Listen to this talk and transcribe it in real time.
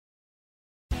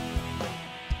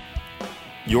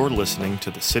You're listening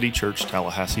to the City Church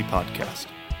Tallahassee podcast.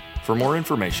 For more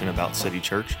information about City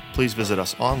Church, please visit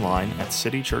us online at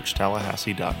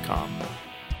citychurchtallahassee.com.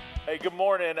 Hey, good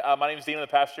morning. My name is Dean. I'm the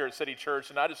pastor here at City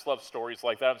Church, and I just love stories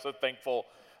like that. I'm so thankful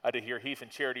to hear Heath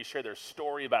and Charity share their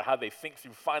story about how they think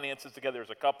through finances together as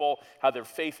a couple, how their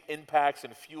faith impacts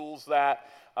and fuels that,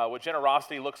 what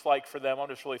generosity looks like for them. I'm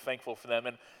just really thankful for them.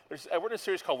 And we're in a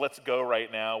series called Let's Go right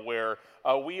now, where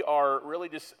we are really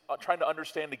just trying to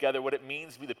understand together what it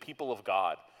means to be the people of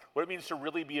God, what it means to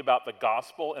really be about the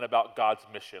gospel and about God's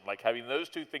mission, like having those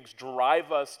two things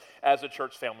drive us as a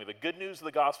church family, the good news of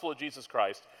the gospel of Jesus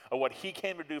Christ, of what he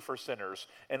came to do for sinners,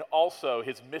 and also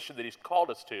his mission that he's called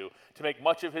us to make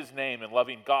much of his name and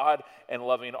loving God and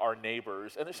loving our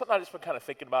neighbors. And there's something I just been kind of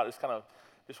thinking about,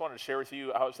 just wanted to share with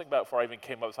you. I was thinking about it before I even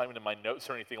came up, it's not even in my notes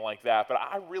or anything like that, but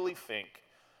I really think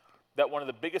that one of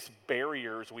the biggest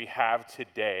barriers we have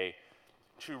today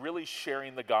to really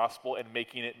sharing the gospel and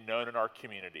making it known in our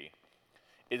community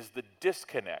is the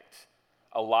disconnect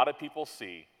a lot of people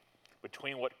see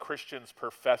between what Christians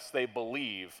profess they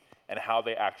believe and how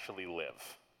they actually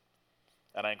live.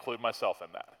 And I include myself in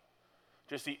that.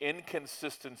 Just the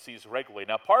inconsistencies regularly.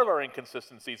 Now, part of our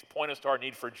inconsistencies point us to our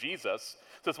need for Jesus,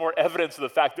 so it's more evidence of the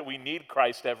fact that we need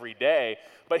Christ every day.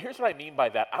 But here's what I mean by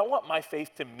that. I want my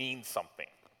faith to mean something.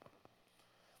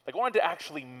 Like, I want it to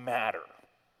actually matter.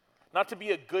 Not to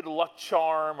be a good luck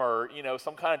charm or,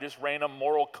 some kind of just random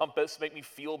moral compass, make me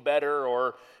feel better,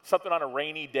 or something on a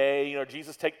rainy day,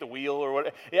 Jesus take the wheel or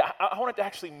what. Yeah, I want it to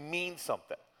actually mean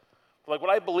something. Like what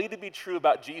I believe to be true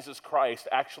about Jesus Christ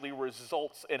actually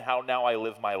results in how now I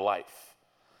live my life.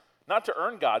 Not to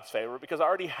earn God's favor, because I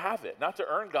already have it. Not to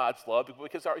earn God's love,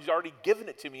 because he's already given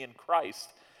it to me in Christ.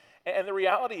 And the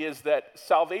reality is that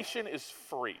salvation is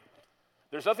free.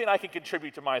 There's nothing I can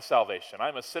contribute to my salvation.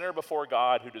 I'm a sinner before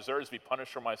God who deserves to be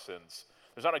punished for my sins.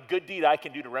 There's not a good deed I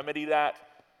can do to remedy that.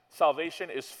 Salvation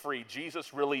is free.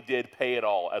 Jesus really did pay it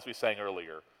all, as we sang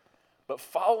earlier. But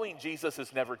following Jesus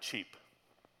is never cheap.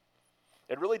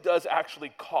 It really does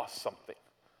actually cost something.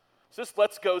 So this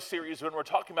Let's Go series, when we're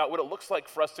talking about what it looks like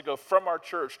for us to go from our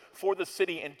church for the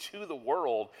city and to the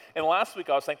world. And last week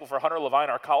I was thankful for Hunter Levine,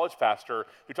 our college pastor,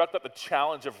 who talked about the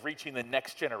challenge of reaching the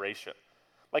next generation.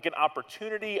 Like an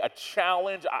opportunity, a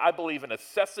challenge, I believe a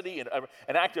necessity, an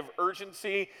act of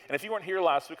urgency. And if you weren't here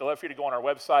last week, I'd love for you to go on our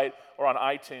website or on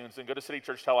iTunes and go to City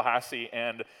Church Tallahassee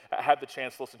and have the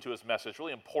chance to listen to his message.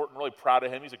 Really important, really proud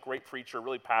of him. He's a great preacher,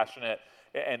 really passionate,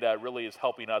 and really is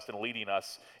helping us and leading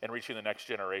us in reaching the next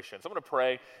generation. So I'm going to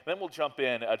pray, and then we'll jump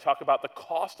in and talk about the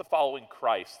cost of following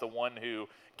Christ, the one who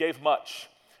gave much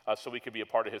so we could be a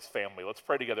part of his family. Let's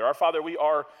pray together. Our Father, we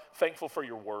are thankful for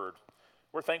your word.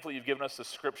 We're thankful you've given us the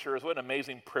scriptures. What an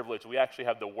amazing privilege. We actually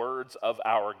have the words of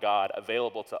our God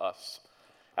available to us.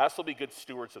 Ask us to be good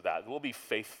stewards of that. We'll be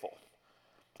faithful.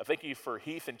 I thank you for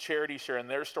Heath and Charity sharing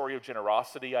their story of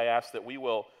generosity. I ask that we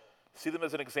will see them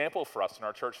as an example for us in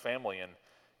our church family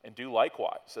and do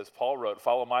likewise. As Paul wrote,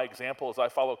 follow my example as I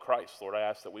follow Christ. Lord, I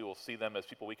ask that we will see them as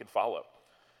people we can follow.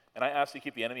 And I ask you to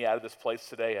keep the enemy out of this place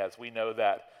today, as we know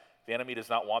that the enemy does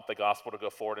not want the gospel to go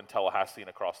forward in Tallahassee and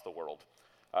across the world.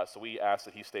 So we ask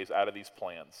that he stays out of these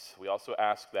plans. We also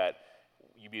ask that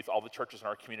you be with all the churches in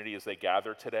our community as they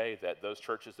gather today, that those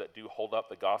churches that do hold up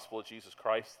the gospel of Jesus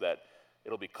Christ, that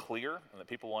it'll be clear and that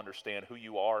people will understand who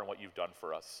you are and what you've done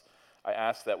for us. I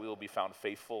ask that we will be found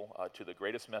faithful to the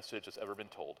greatest message that's ever been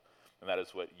told, and that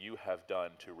is what you have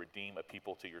done to redeem a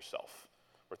people to yourself.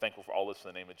 We're thankful for all this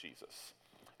in the name of Jesus.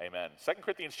 Amen. 2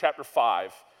 Corinthians chapter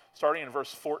 5, starting in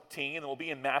verse 14, and we'll be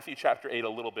in Matthew chapter 8 a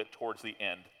little bit towards the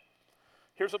end.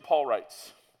 Here's what Paul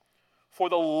writes. For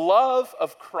the love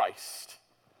of Christ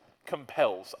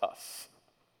compels us.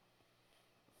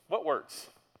 What words?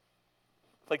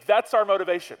 Like, that's our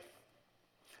motivation.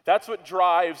 That's what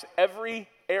drives every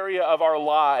area of our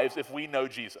lives if we know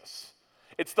Jesus.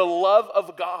 It's the love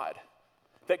of God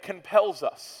that compels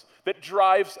us, that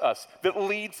drives us, that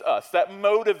leads us, that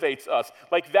motivates us.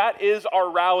 Like, that is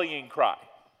our rallying cry.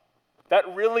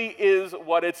 That really is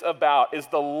what it's about, is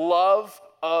the love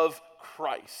of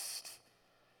Christ.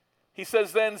 He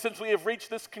says then, since we have reached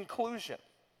this conclusion.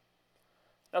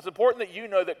 Now it's important that you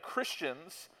know that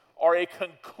Christians are a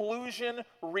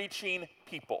conclusion-reaching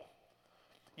people.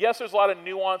 Yes, there's a lot of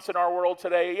nuance in our world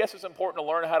today. Yes, it's important to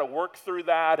learn how to work through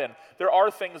that, and there are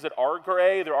things that are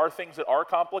gray, there are things that are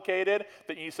complicated,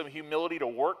 that you need some humility to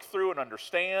work through and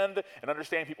understand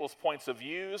people's points of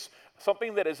views.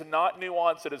 Something that is not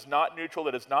nuanced, that is not neutral,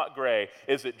 that is not gray,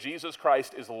 is that Jesus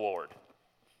Christ is Lord.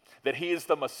 That he is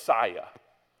the Messiah.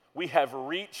 We have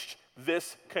reached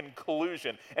this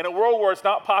conclusion. In a world where it's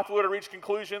not popular to reach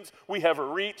conclusions, we have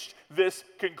reached this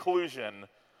conclusion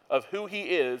of who he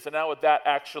is and now what that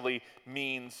actually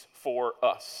means for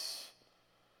us.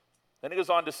 Then he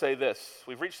goes on to say this: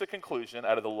 we've reached the conclusion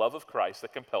out of the love of Christ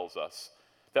that compels us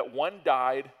that one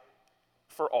died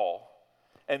for all,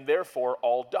 and therefore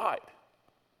all died.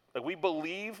 Like, we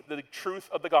believe the truth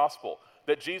of the gospel,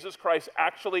 that Jesus Christ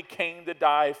actually came to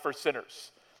die for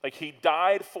sinners. Like, he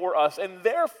died for us, and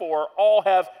therefore all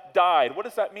have died. What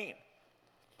does that mean?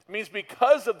 It means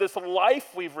because of this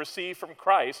life we've received from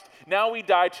Christ, now we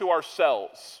die to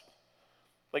ourselves.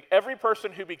 Like, every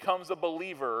person who becomes a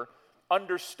believer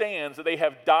understands that they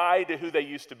have died to who they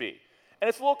used to be. And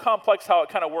it's a little complex how it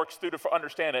kind of works through to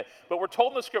understand it, but we're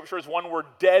told in the scriptures, one, we're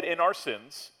dead in our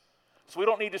sins. So we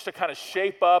don't need just to kind of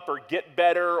shape up or get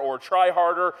better or try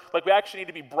harder. Like, we actually need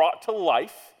to be brought to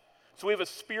life. So we have a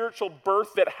spiritual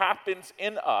birth that happens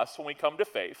in us when we come to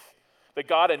faith. That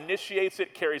God initiates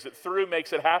it, carries it through,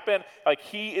 makes it happen. Like,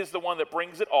 he is the one that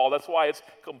brings it all. That's why it's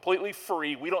completely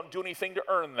free. We don't do anything to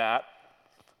earn that.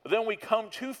 But then we come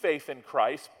to faith in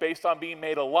Christ based on being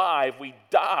made alive. We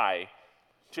die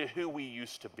to who we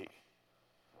used to be,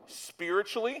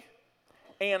 spiritually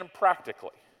and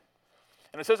practically.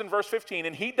 And it says in verse 15,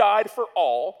 and he died for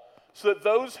all, so that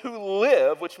those who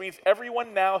live, which means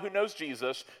everyone now who knows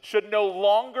Jesus, should no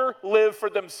longer live for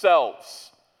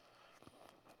themselves.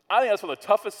 I think that's one of the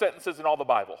toughest sentences in all the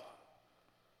Bible.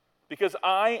 Because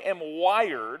I am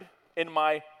wired in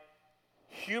my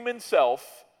human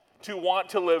self to want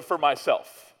to live for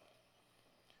myself.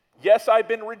 Yes, I've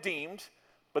been redeemed,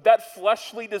 but that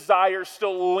fleshly desire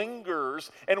still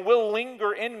lingers and will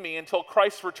linger in me until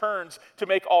Christ returns to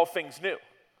make all things new.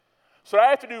 So what I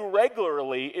have to do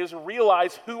regularly is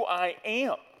realize who I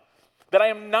am. That I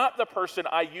am not the person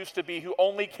I used to be who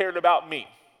only cared about me.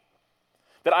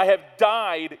 That I have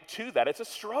died to that. It's a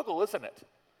struggle, isn't it?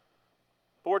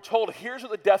 But we're told, here's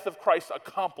what the death of Christ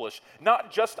accomplished.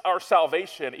 Not just our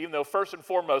salvation, even though first and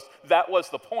foremost, that was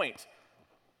the point,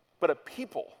 but a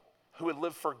people who would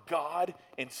live for God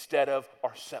instead of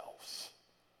ourselves.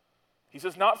 He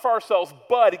says, not for ourselves,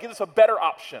 but he gives us a better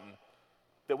option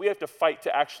that we have to fight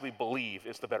to actually believe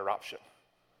is the better option.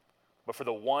 But for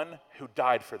the one who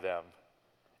died for them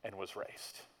and was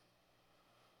raised.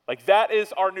 Like, that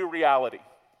is our new reality.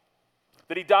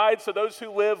 That he died so those who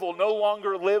live will no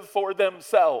longer live for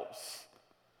themselves,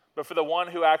 but for the one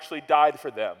who actually died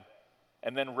for them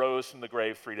and then rose from the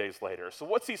grave 3 days later. So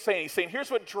what's he saying? He's saying,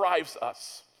 here's what drives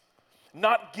us.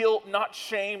 Not guilt, not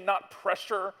shame, not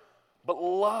pressure, but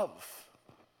love.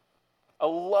 A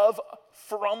love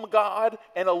from God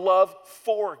and a love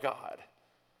for God.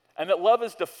 And that love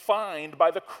is defined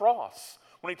by the cross.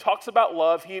 When he talks about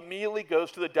love, he immediately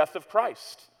goes to the death of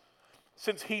Christ.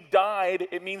 Since he died,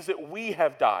 it means that we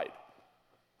have died.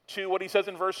 To what he says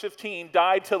in verse 15,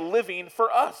 died to living for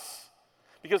us.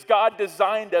 Because God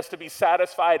designed us to be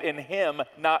satisfied in him,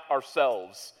 not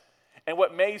ourselves. And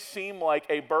what may seem like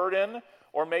a burden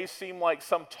or may seem like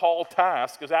some tall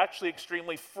task is actually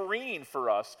extremely freeing for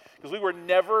us, because we were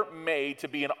never made to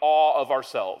be in awe of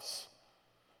ourselves.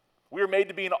 We were made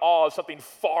to be in awe of something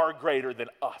far greater than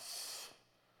us.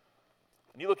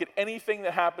 When you look at anything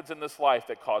that happens in this life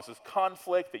that causes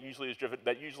conflict, that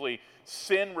usually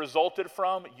sin resulted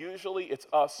from, usually it's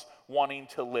us wanting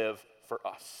to live for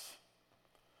us.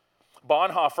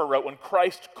 Bonhoeffer wrote, when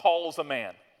Christ calls a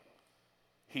man,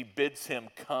 he bids him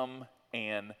come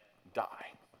and die.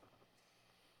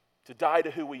 To die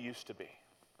to who we used to be.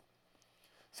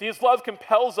 See, his love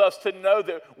compels us to know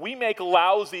that we make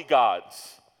lousy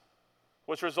gods,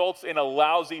 which results in a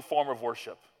lousy form of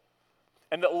worship.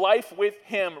 And that life with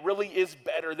him really is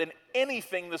better than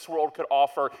anything this world could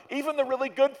offer, even the really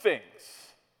good things.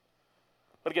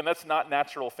 But again, that's not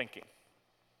natural thinking.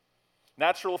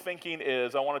 Natural thinking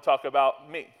is, I want to talk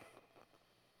about me.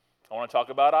 I want to talk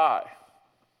about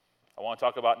I want to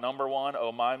talk about number one,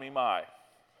 oh my, me, my.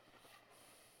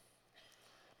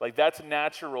 Like, that's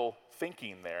natural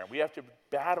thinking there. And we have to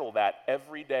battle that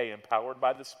every day, empowered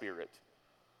by the Spirit,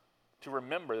 to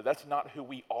remember that that's not who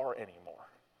we are anymore.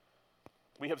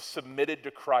 We have submitted to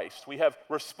Christ. We have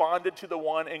responded to the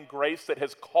one in grace that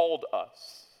has called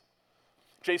us.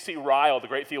 J.C. Ryle, the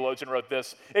great theologian, wrote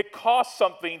this: it costs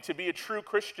something to be a true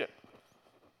Christian.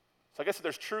 So I guess if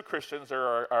there's true Christians,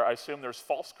 I assume there's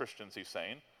false Christians, he's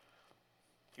saying.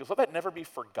 He goes, let that never be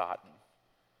forgotten.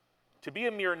 To be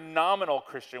a mere nominal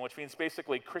Christian, which means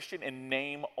basically Christian in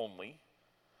name only,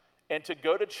 and to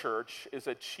go to church is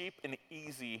a cheap and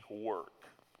easy work.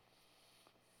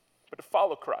 But to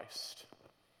follow Christ,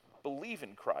 believe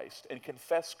in Christ, and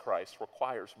confess Christ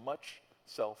requires much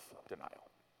self-denial.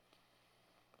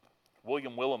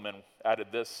 William Willimon added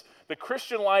this: the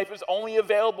Christian life is only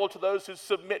available to those who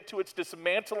submit to its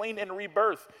dismantling and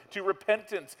rebirth, to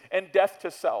repentance and death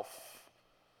to self.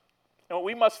 And what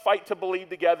we must fight to believe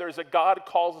together is that God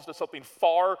calls us to something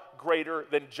far greater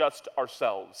than just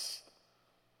ourselves,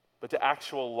 but to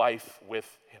actual life with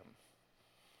him.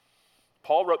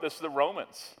 Paul wrote this to the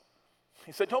Romans.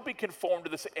 He said, don't be conformed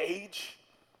to this age.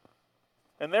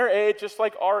 And their age, just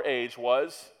like our age,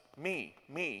 was me.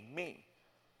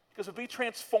 Because be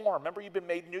transformed. Remember, you've been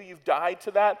made new. You've died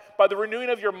to that. By the renewing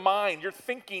of your mind, your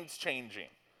thinking's changing.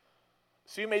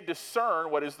 So you may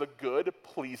discern what is the good,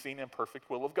 pleasing, and perfect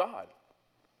will of God.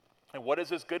 And what is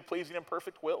his good, pleasing, and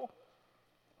perfect will?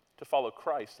 To follow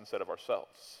Christ instead of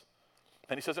ourselves.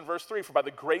 And he says in verse 3, for by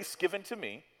the grace given to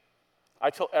me, I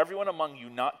tell everyone among you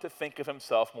not to think of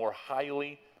himself more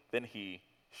highly than he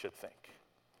should think.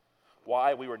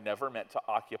 Why? We were never meant to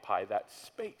occupy that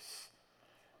space.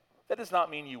 That does not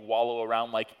mean you wallow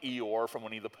around like Eeyore from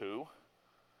Winnie the Pooh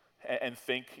and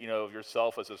think, of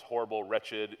yourself as this horrible,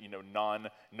 wretched,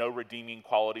 no redeeming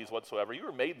qualities whatsoever. You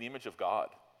were made in the image of God.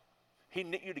 He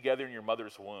knit you together in your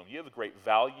mother's womb. You have a great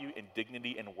value and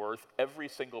dignity and worth, every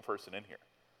single person in here.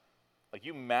 Like,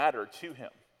 you matter to him.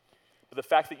 But the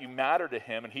fact that you matter to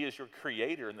him and he is your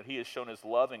creator and that he has shown his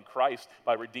love in Christ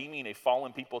by redeeming a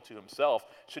fallen people to himself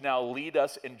should now lead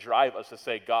us and drive us to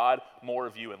say, God, more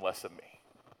of you and less of me.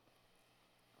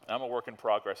 And I'm a work in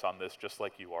progress on this, just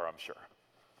like you are, I'm sure.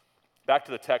 Back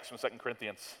to the text from 2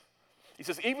 Corinthians. He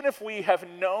says, even if we have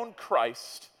known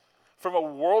Christ from a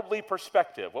worldly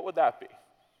perspective, what would that be?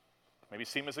 Maybe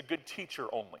see him as a good teacher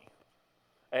only.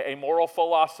 A moral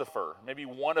philosopher, maybe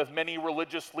one of many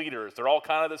religious leaders. They're all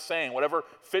kind of the same, whatever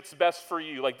fits best for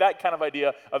you. Like that kind of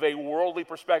idea of a worldly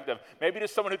perspective. Maybe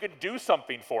just someone who could do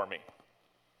something for me.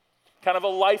 Kind of a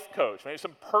life coach, maybe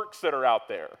some perks that are out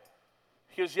there.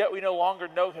 Because yet we no longer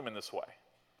know him in this way.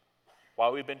 Why?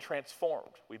 We've been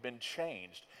transformed. We've been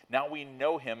changed. Now we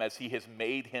know him as he has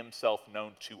made himself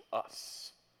known to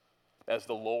us. As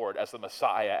the Lord, as the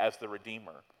Messiah, as the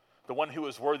Redeemer. The one who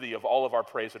is worthy of all of our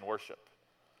praise and worship.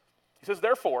 He says,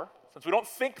 therefore, since we don't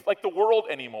think like the world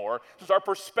anymore, since our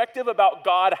perspective about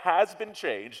God has been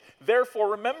changed,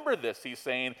 therefore remember this, he's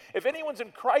saying, if anyone's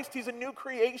in Christ, he's a new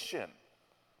creation.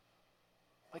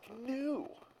 Like new.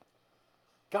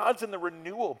 God's in the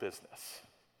renewal business.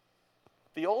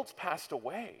 The old's passed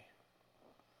away.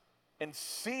 And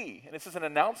see, and this is an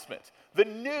announcement, the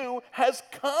new has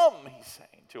come, he's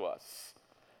saying to us.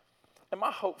 And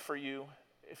my hope for you,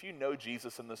 if you know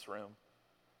Jesus in this room,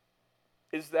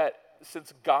 is that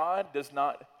since God does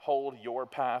not hold your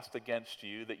past against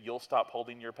you, that you'll stop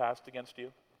holding your past against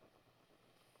you.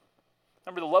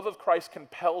 Remember, the love of Christ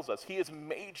compels us. He has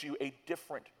made you a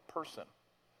different person.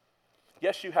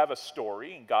 Yes, you have a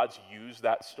story, and God's used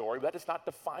that story, but that does not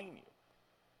define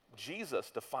you. Jesus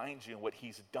defines you in what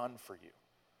he's done for you.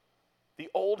 The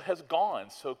old has gone,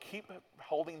 so keep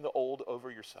holding the old over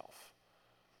yourself.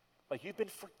 Like, you've been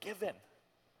forgiven.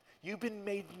 You've been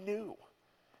made new.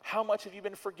 How much have you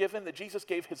been forgiven? That Jesus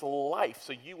gave his life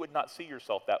so you would not see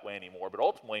yourself that way anymore, but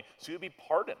ultimately so you'd be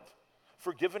pardoned,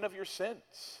 forgiven of your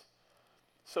sins.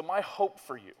 So my hope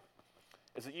for you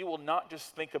is that you will not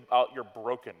just think about your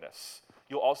brokenness,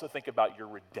 you'll also think about your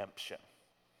redemption.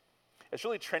 It's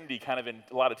really trendy kind of in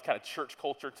a lot of kind of church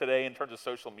culture today in terms of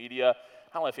social media.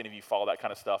 I don't know if any of you follow that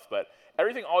kind of stuff, but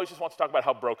everything always just wants to talk about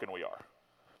how broken we are.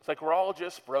 It's like we're all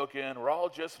just broken, we're all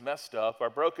just messed up, our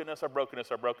brokenness.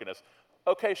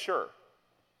 Okay, sure.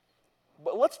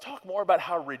 But let's talk more about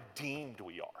how redeemed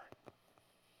we are.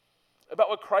 About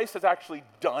what Christ has actually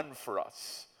done for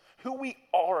us. Who we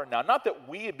are now. Not that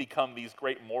we have become these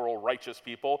great moral righteous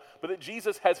people, but that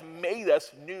Jesus has made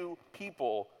us new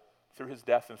people through his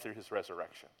death and through his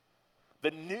resurrection.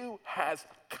 The new has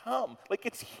come. Like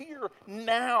it's here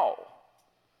now.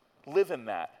 Live in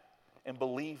that and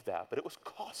believe that. But it was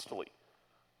costly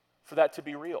for that to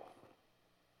be real.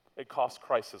 It cost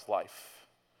Christ his life.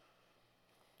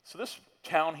 So this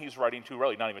town he's writing to,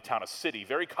 really not even a town, a city,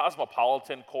 very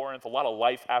cosmopolitan, Corinth, a lot of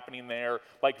life happening there,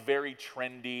 like very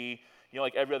trendy,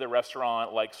 like every other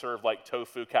restaurant, like serve like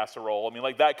tofu casserole,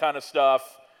 like that kind of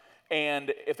stuff.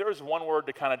 And if there was one word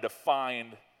to kind of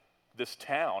define this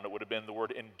town, it would have been the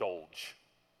word indulge.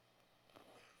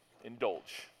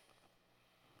 Indulge.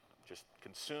 Just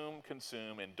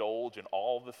consume, indulge in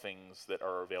all the things that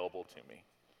are available to me.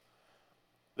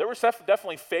 There was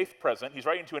definitely faith present. He's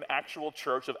writing to an actual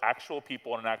church of actual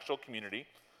people in an actual community.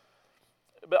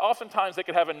 But oftentimes they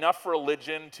could have enough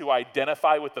religion to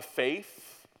identify with the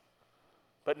faith,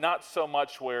 but not so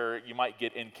much where you might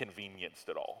get inconvenienced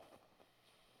at all.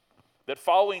 That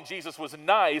following Jesus was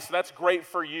nice, and that's great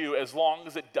for you as long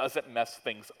as it doesn't mess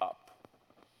things up.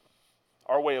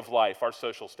 Our way of life, our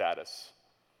social status,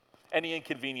 any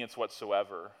inconvenience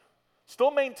whatsoever.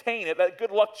 Still maintain it, that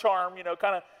good luck charm,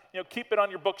 keep it on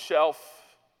your bookshelf,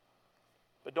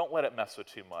 but don't let it mess with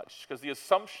too much, because the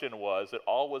assumption was that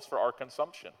all was for our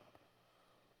consumption.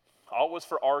 All was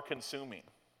for our consuming,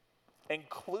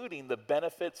 including the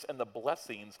benefits and the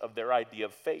blessings of their idea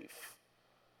of faith.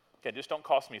 Again, just don't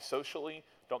cost me socially,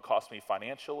 don't cost me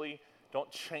financially,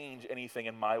 don't change anything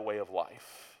in my way of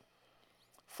life.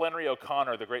 Flannery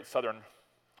O'Connor, the great Southern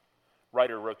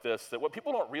writer, wrote this, that what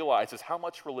people don't realize is how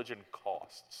much religion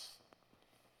costs.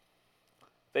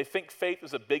 They think faith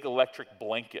is a big electric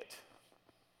blanket,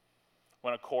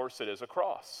 when of course it is a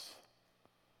cross.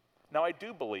 Now, I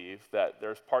do believe that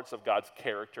there's parts of God's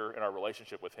character in our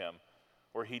relationship with him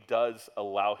where he does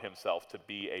allow himself to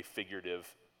be a figurative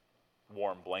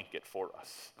warm blanket for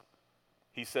us.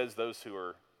 He says those who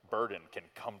are burdened can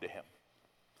come to him.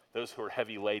 Those who are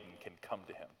heavy laden can come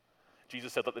to him.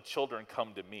 Jesus said, let the children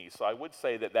come to me. So I would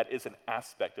say that that is an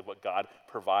aspect of what God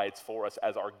provides for us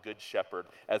as our good shepherd,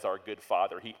 as our good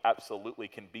father. He absolutely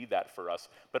can be that for us.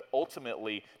 But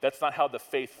ultimately, that's not how the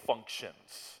faith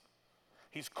functions.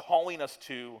 He's calling us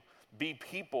to be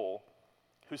people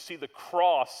who see the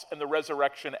cross and the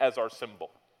resurrection as our symbol.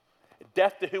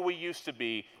 Death to who we used to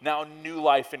be, now new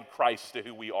life in Christ to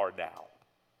who we are now.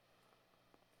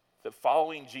 That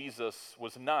following Jesus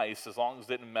was nice as long as it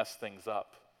didn't mess things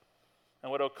up.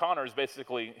 And what O'Connor is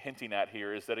basically hinting at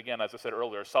here is that, again, as I said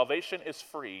earlier, salvation is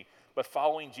free, but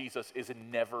following Jesus is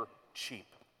never cheap.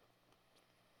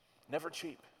 Never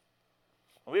cheap.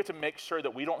 And we have to make sure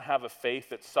that we don't have a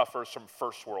faith that suffers from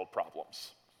first world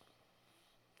problems.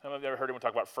 Have you ever heard anyone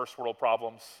talk about first world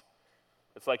problems?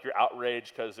 It's like you're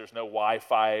outraged because there's no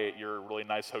Wi-Fi at your really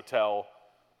nice hotel.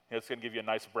 It's going to give you a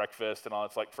nice breakfast and all.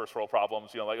 It's like first world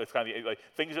problems. It's kind of like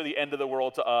things are the end of the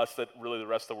world to us. That really the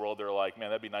rest of the world, they're like,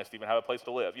 man, that'd be nice to even have a place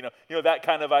to live. That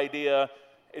kind of idea.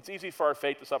 It's easy for our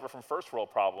faith to suffer from first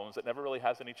world problems. It never really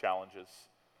has any challenges.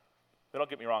 But don't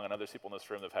get me wrong. I know there's people in this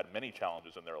room that have had many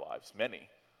challenges in their lives, many.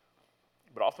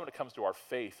 But often when it comes to our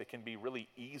faith, it can be really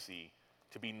easy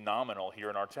to be nominal here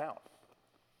in our town.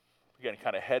 Again,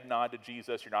 kind of head nod to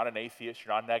Jesus. You're not an atheist.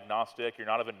 You're not an agnostic. You're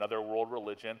not of another world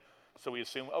religion. So we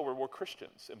assume, we're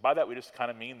Christians. And by that, we just kind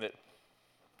of mean that,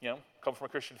 come from a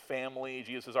Christian family.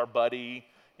 Jesus is our buddy.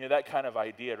 That kind of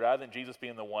idea, rather than Jesus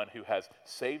being the one who has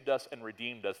saved us and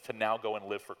redeemed us to now go and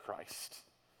live for Christ.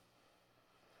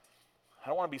 I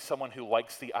don't want to be someone who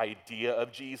likes the idea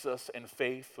of Jesus and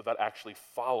faith without actually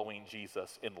following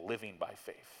Jesus and living by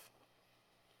faith.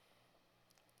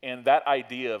 And that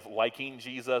idea of liking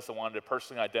Jesus and wanting to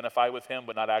personally identify with him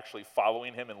but not actually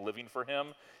following him and living for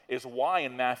him is why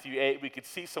in Matthew 8 we could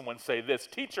see someone say this,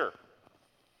 teacher,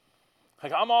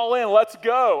 I'm all in, let's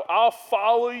go. I'll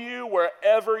follow you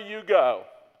wherever you go.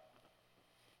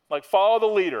 Follow the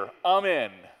leader, I'm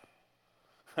in.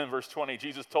 In verse 20,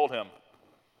 Jesus told him,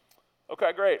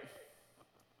 okay, great.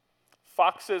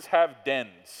 Foxes have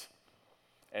dens,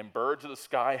 and birds of the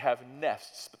sky have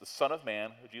nests, but the Son of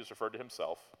Man, who Jesus referred to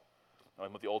himself,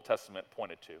 and what the Old Testament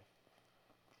pointed to,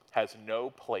 has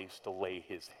no place to lay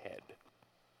his head.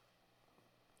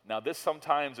 Now, this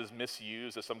sometimes is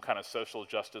misused as some kind of social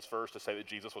justice verse to say that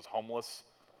Jesus was homeless.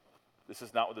 This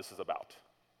is not what this is about.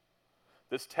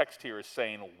 This text here is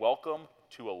saying, welcome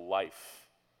to a life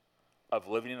of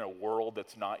living in a world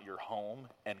that's not your home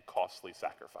and costly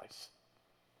sacrifice.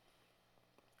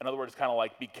 In other words, it's kind of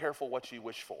like, be careful what you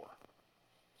wish for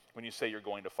when you say you're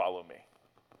going to follow me.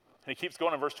 And he keeps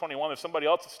going in verse 21, if somebody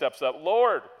else steps up,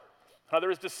 Lord, another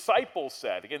his disciples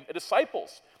said, again,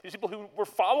 disciples, these people who were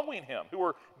following him, who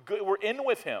were good, were in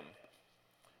with him.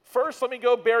 First, let me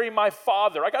go bury my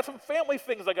father. I got some family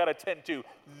things I got to tend to.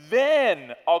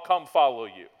 Then I'll come follow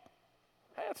you.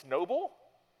 Hey, that's noble.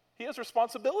 He has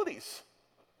responsibilities.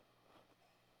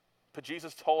 But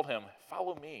Jesus told him,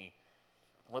 follow me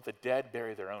and let the dead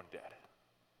bury their own dead.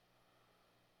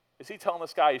 Is he telling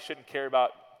this guy he shouldn't care about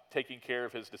taking care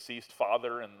of his deceased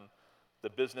father and the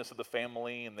business of the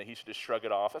family and that he should just shrug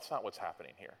it off? That's not what's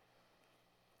happening here.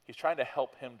 He's trying to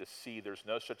help him to see there's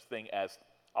no such thing as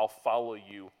I'll follow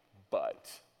you, but.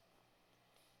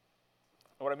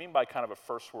 And what I mean by kind of a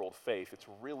first world faith, it's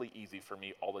really easy for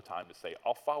me all the time to say,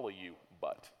 I'll follow you,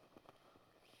 but.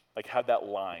 Have that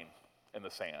line in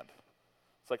the sand.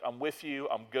 It's I'm with you,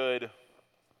 I'm good,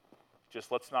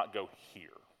 just let's not go here.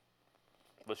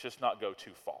 Let's just not go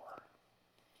too far.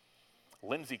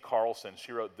 Lindsay Carlson,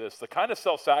 she wrote this, the kind of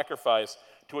self-sacrifice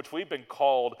to which we've been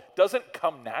called doesn't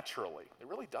come naturally. It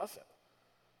really doesn't.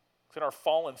 It's in our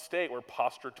fallen state, we're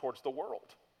postured towards the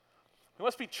world. We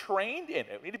must be trained in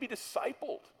it. We need to be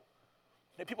discipled.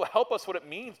 And people help us what it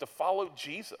means to follow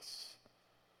Jesus.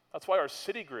 That's why our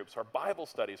city groups, our Bible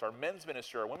studies, our men's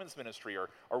ministry, our women's ministry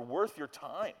are worth your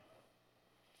time.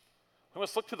 We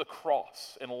must look to the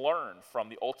cross and learn from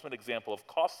the ultimate example of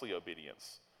costly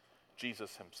obedience,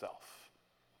 Jesus himself.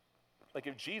 Like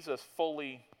if Jesus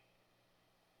fully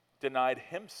denied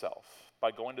himself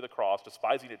by going to the cross,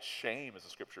 despising its shame, as the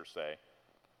scriptures say,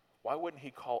 why wouldn't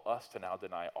he call us to now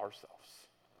deny ourselves?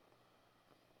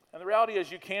 And the reality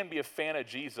is you can be a fan of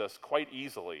Jesus quite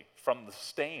easily from the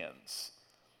stands,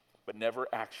 but never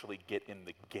actually get in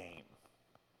the game.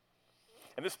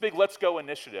 And this big Let's Go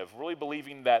initiative, really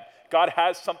believing that God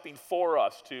has something for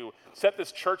us to set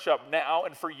this church up now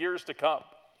and for years to come,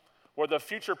 where the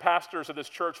future pastors of this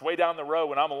church way down the road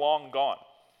when I'm long gone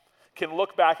can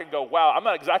look back and go, wow, I'm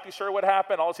not exactly sure what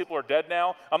happened. All these people are dead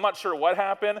now. I'm not sure what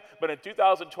happened, but in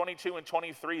 2022 and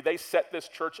 23, they set this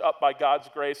church up by God's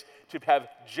grace to have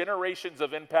generations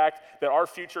of impact that our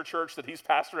future church that he's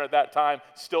pastoring at that time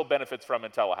still benefits from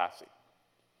in Tallahassee.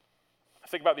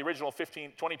 Think about the original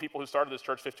 20 people who started this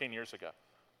church 15 years ago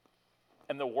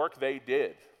and the work they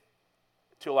did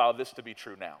to allow this to be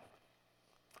true now.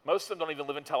 Most of them don't even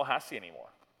live in Tallahassee anymore.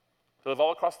 They live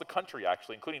all across the country,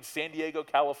 actually, including San Diego,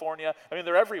 California. I mean,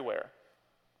 they're everywhere.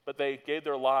 But they gave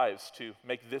their lives to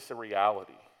make this a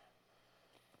reality.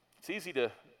 It's easy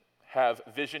to have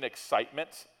vision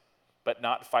excitement, but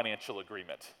not financial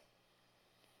agreement.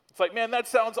 It's like, man, that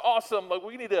sounds awesome. Like,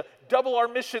 we need to double our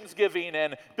missions giving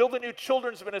and build a new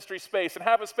children's ministry space and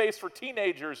have a space for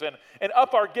teenagers and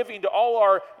up our giving to all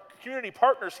our community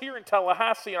partners here in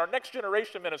Tallahassee and our next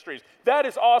generation ministries. That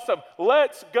is awesome.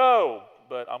 Let's go.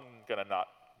 But I'm going to not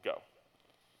go.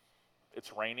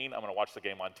 It's raining. I'm going to watch the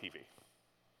game on TV.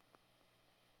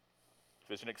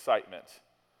 Vision excitement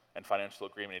and financial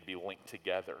agreement need to be linked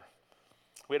together.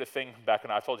 We had a thing back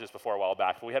when, I told you this before a while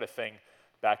back, but we had a thing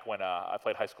back when I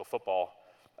played high school football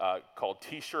called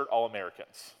T-shirt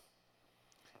All-Americans.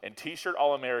 And T-shirt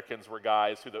All-Americans were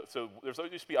guys who, so there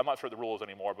used to be, I'm not sure the rule is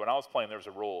anymore, but when I was playing, there was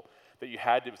a rule that you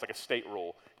had to, it was like a state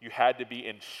rule, you had to be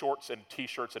in shorts and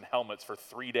T-shirts and helmets for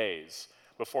 3 days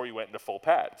before you went into full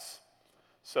pads.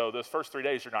 So those first 3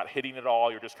 days, you're not hitting it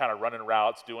all, you're just kind of running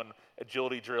routes, doing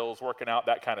agility drills, working out,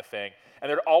 that kind of thing. And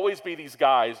there'd always be these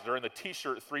guys during the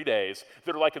T-shirt 3 days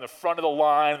that are like in the front of the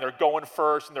line, and they're going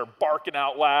first, and they're barking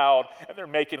out loud, and they're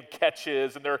making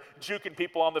catches, and they're juking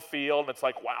people on the field, and it's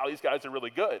like, wow, these guys are really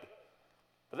good.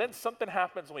 But then something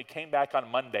happens when we came back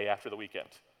on Monday after the weekend.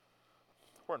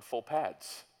 We're in full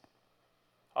pads.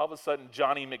 All of a sudden,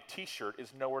 Johnny McT-shirt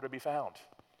is nowhere to be found.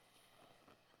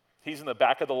 He's in the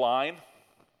back of the line.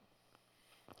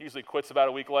 Usually quits about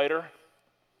a week later.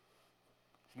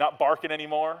 He's not barking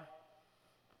anymore.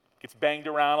 Gets banged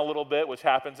around a little bit, which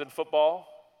happens in football.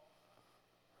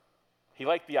 He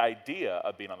liked the idea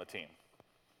of being on the team,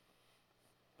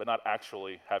 but not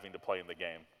actually having to play in the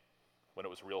game when it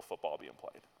was real football being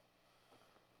played.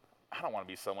 I don't want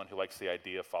to be someone who likes the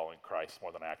idea of following Christ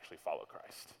more than I actually follow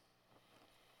Christ.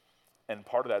 And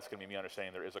part of that's going to be me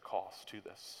understanding there is a cost to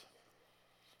this.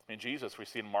 I mean, Jesus, we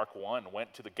see in Mark 1,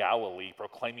 went to the Galilee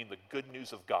proclaiming the good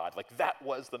news of God. Like, that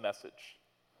was the message.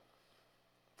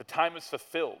 The time is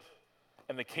fulfilled,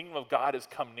 and the kingdom of God has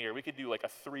come near. We could do like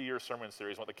a 3-year sermon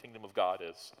series on what the kingdom of God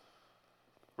is.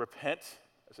 Repent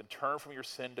as in turn from your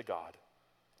sin to God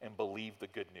and believe the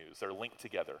good news. They're linked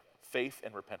together. Faith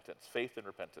and repentance. Faith and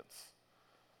repentance.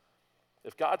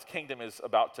 If God's kingdom is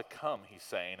about to come, he's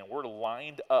saying, and we're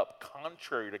lined up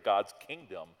contrary to God's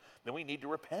kingdom, then we need to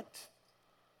repent.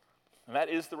 And that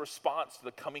is the response to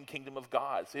the coming kingdom of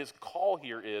God. So his call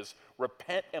here is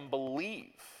repent and believe.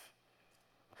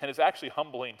 And it's actually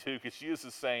humbling too, because Jesus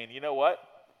is saying, you know what?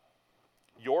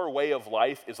 Your way of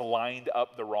life is lined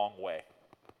up the wrong way.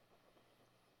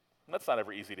 And that's not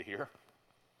ever easy to hear.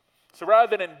 So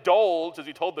rather than indulge, as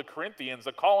he told the Corinthians,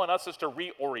 the call on us is to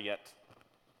reorient.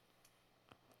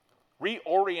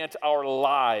 Reorient our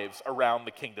lives around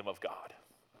the kingdom of God.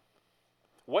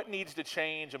 What needs to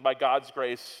change, and by God's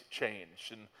grace, change?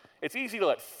 And it's easy to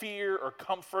let fear or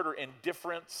comfort or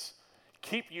indifference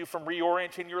keep you from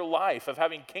reorienting your life, of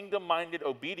having kingdom-minded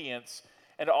obedience,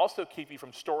 and to also keep you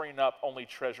from storing up only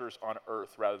treasures on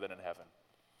earth rather than in heaven.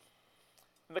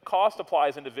 And the cost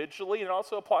applies individually, and it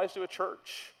also applies to a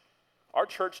church. Our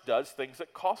church does things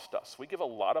that cost us. We give a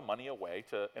lot of money away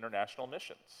to international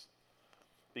missions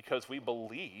because we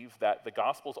believe that the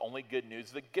gospel is only good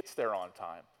news that gets there on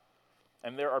time.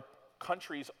 And there are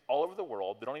countries all over the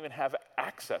world that don't even have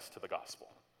access to the gospel.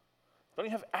 Don't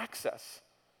even have access.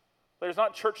 There's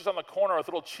not churches on the corner with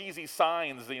little cheesy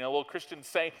signs, little Christians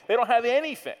saying, they don't have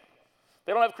anything.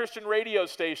 They don't have Christian radio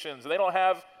stations, and they don't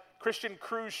have Christian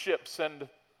cruise ships, and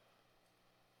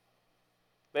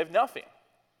they have nothing.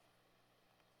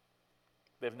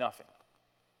 They have nothing.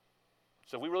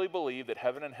 So if we really believe that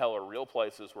heaven and hell are real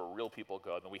places where real people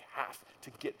go, then we have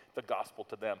to get the gospel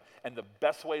to them. And the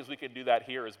best ways we can do that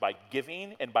here is by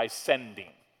giving and by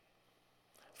sending.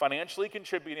 Financially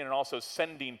contributing and also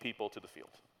sending people to the field.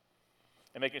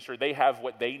 And making sure they have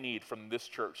what they need from this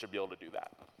church to be able to do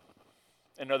that.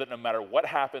 And know that no matter what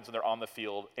happens when they're on the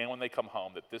field and when they come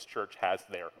home, that this church has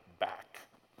their back.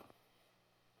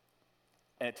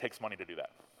 And it takes money to do that.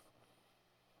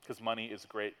 Because money is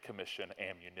Great Commission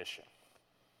ammunition.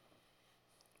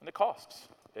 And it costs.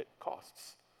 It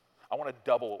costs. I want to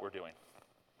double what we're doing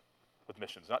with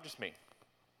missions, not just me.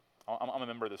 I'm a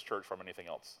member of this church from anything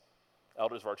else.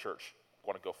 Elders of our church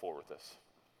want to go forward with this.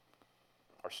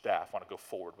 Our staff want to go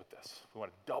forward with this. We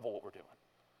want to double what we're doing.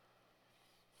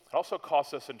 It also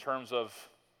costs us in terms of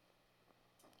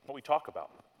what we talk about.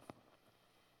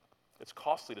 It's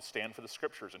costly to stand for the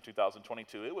scriptures in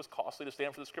 2022. It was costly to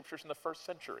stand for the scriptures in the first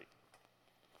century.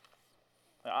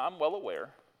 Now, I'm well aware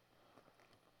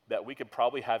that we could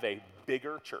probably have a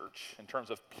bigger church in terms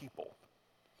of people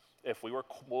if we were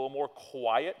a little more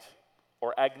quiet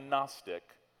or agnostic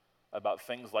about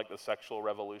things like the sexual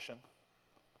revolution,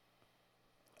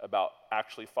 about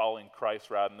actually following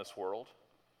Christ rather than this world,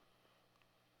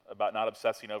 about not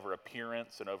obsessing over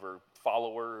appearance and over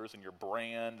followers and your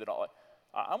brand and all that.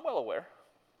 I'm well aware.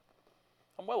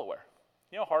 I'm well aware.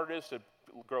 You know how hard it is to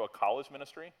grow a college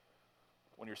ministry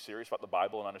when you're serious about the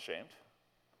Bible and unashamed?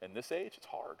 In this age, it's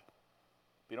hard.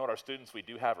 But you know what? Our students we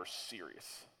do have are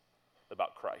serious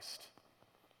about Christ.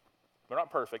 They're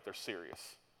not perfect, they're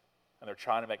serious. And they're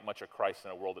trying to make much of Christ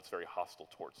in a world that's very hostile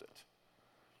towards it.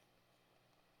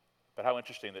 But how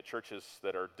interesting that churches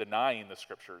that are denying the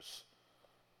scriptures,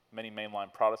 many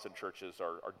mainline Protestant churches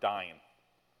are dying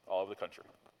all over the country.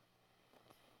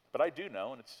 But I do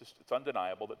know, and it's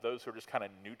undeniable, that those who are just kind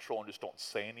of neutral and just don't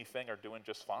say anything are doing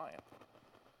just fine.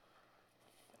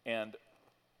 And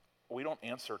we don't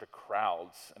answer to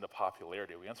crowds and to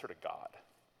popularity, we answer to God.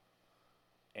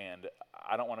 And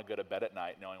I don't want to go to bed at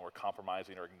night knowing we're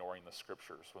compromising or ignoring the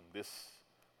scriptures when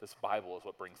this Bible is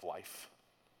what brings life.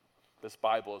 This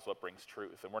Bible is what brings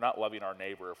truth. And we're not loving our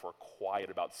neighbor if we're quiet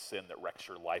about sin that wrecks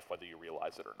your life, whether you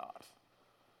realize it or not.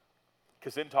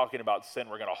 Because in talking about sin,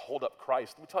 we're going to hold up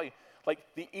Christ. Let me tell you, like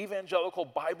the evangelical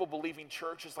Bible-believing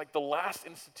church is like the last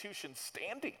institution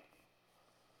standing.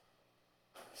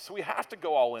 So we have to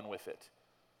go all in with it.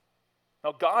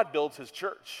 Now, God builds his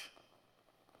church.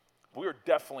 We are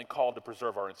definitely called to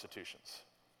preserve our institutions.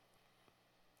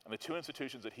 And the two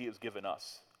institutions that he has given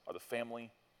us are the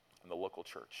family and the local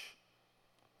church.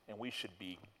 And we should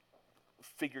be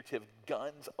figurative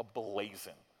guns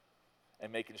ablazing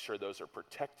and making sure those are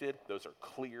protected, those are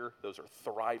clear, those are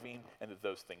thriving, and that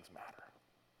those things matter.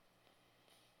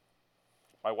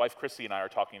 My wife Chrissy and I are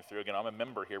talking through, again, I'm a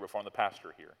member here before I'm the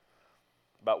pastor here,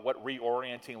 about what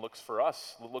reorienting looks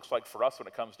like for us when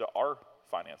it comes to our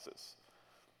finances.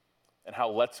 And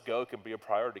how Let's Go can be a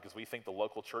priority because we think the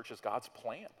local church is God's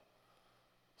plan.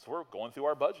 So we're going through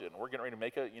our budget and we're getting ready to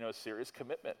make a serious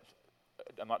commitment.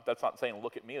 That's not saying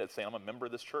look at me, that's saying I'm a member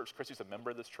of this church. Chrissy's a member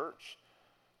of this church.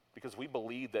 Because we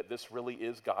believe that this really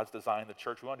is God's design in the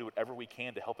church. We want to do whatever we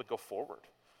can to help it go forward.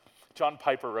 John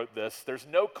Piper wrote this, "There's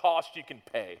no cost you can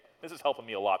pay." This is helping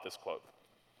me a lot, this quote.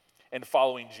 "In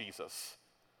following Jesus,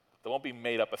 that won't be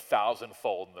made up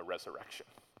 1,000-fold in the resurrection."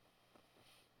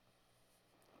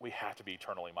 We have to be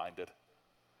eternally minded.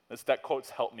 That quote's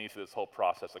helped me through this whole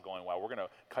process of going, wow,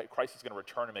 Christ is going to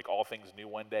return and make all things new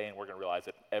one day, and we're going to realize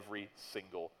that every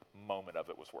single moment of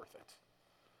it was worth it.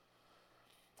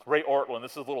 Ray Ortlund,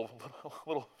 this is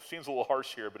seems a little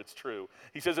harsh here, but it's true.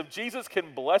 He says, if Jesus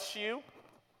can bless you,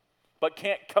 but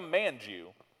can't command you,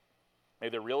 may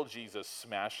the real Jesus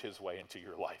smash his way into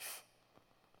your life.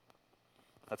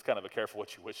 That's kind of a careful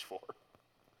what you wish for.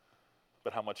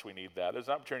 But how much we need that. There's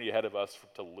an opportunity ahead of us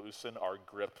to loosen our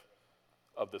grip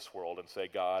of this world and say,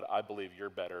 God, I believe you're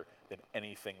better than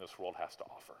anything this world has to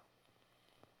offer.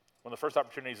 One of the first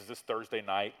opportunities is this Thursday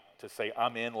night to say,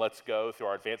 I'm in, let's go, through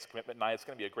our advanced commitment night. It's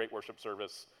going to be a great worship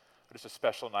service. It's a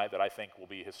special night that I think will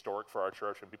be historic for our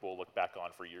church and people will look back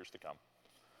on for years to come.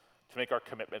 To make our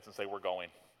commitments and say, we're going.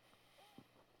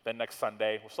 Then next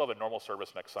Sunday, we'll still have a normal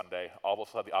service next Sunday. I'll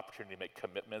also have the opportunity to make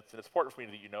commitments. And it's important for me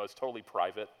that you know it's totally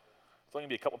private. It's only going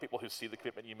to be a couple people who see the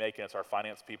commitment you make, and it's our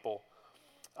finance people.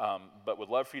 But would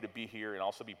love for you to be here and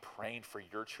also be praying for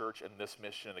your church and this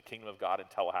mission and the kingdom of God in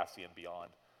Tallahassee and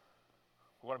beyond.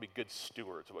 We want to be good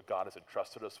stewards of what God has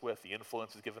entrusted us with, the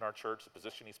influence he's given our church, the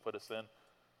position he's put us in.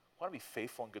 We We want to be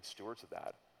faithful and good stewards of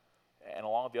that. And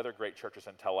along with the other great churches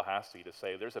in Tallahassee to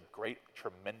say there's a great,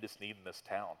 tremendous need in this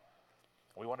town.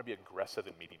 We want to be aggressive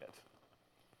in meeting it.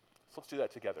 So let's do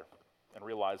that together and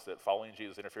realize that following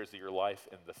Jesus interferes in your life,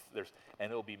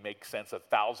 and it'll make sense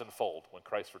 1,000-fold when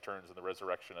Christ returns in the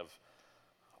resurrection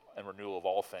and renewal of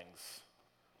all things.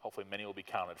 Hopefully many will be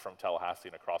counted from Tallahassee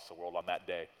and across the world on that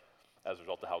day as a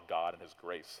result of how God and his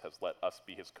grace has let us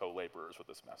be his co-laborers with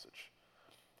this message.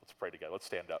 Let's pray together. Let's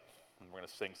stand up. And we're going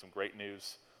to sing some great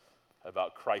news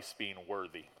about Christ being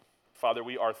worthy. Father,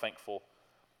 we are thankful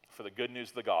for the good news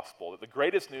of the gospel, that the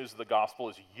greatest news of the gospel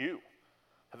is you.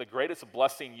 And the greatest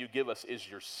blessing you give us is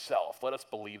yourself. Let us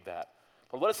believe that.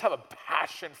 But let us have a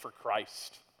passion for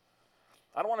Christ.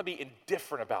 I don't want to be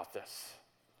indifferent about this.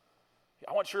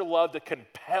 I want your love to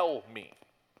compel me.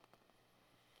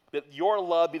 That your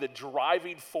love be the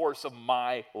driving force of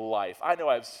my life. I know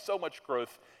I have so much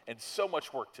growth and so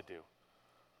much work to do.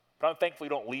 But I'm thankful you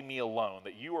don't leave me alone,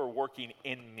 that you are working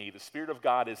in me. The Spirit of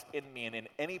God is in me and in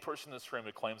any person in this room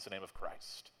who claims the name of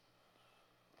Christ.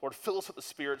 Lord, fill us with the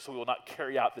Spirit so we will not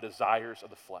carry out the desires of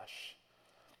the flesh.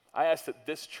 I ask that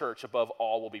this church, above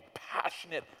all, will be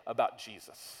passionate about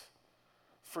Jesus.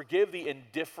 Forgive the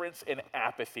indifference and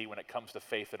apathy when it comes to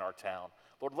faith in our town.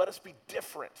 Lord, let us be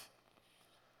different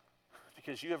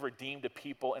because you have redeemed a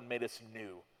people and made us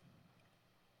new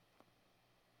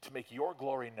to make your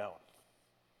glory known.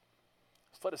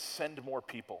 So let us send more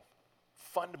people,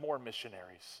 fund more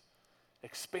missionaries,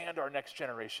 expand our next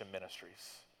generation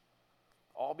ministries.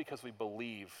 All because we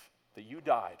believe that you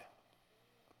died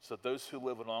so that those who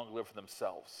live will no longer live for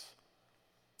themselves,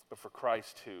 but for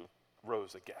Christ who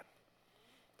rose again.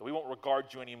 That we won't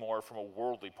regard you anymore from a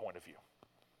worldly point of view,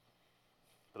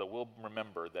 but that we'll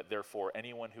remember that therefore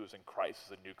anyone who is in Christ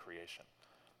is a new creation.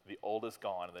 The old is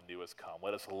gone and the new has come.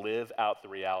 Let us live out the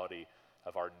reality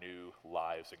of our new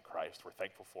lives in Christ. We're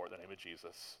thankful for it in the name of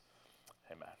Jesus.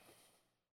 Amen.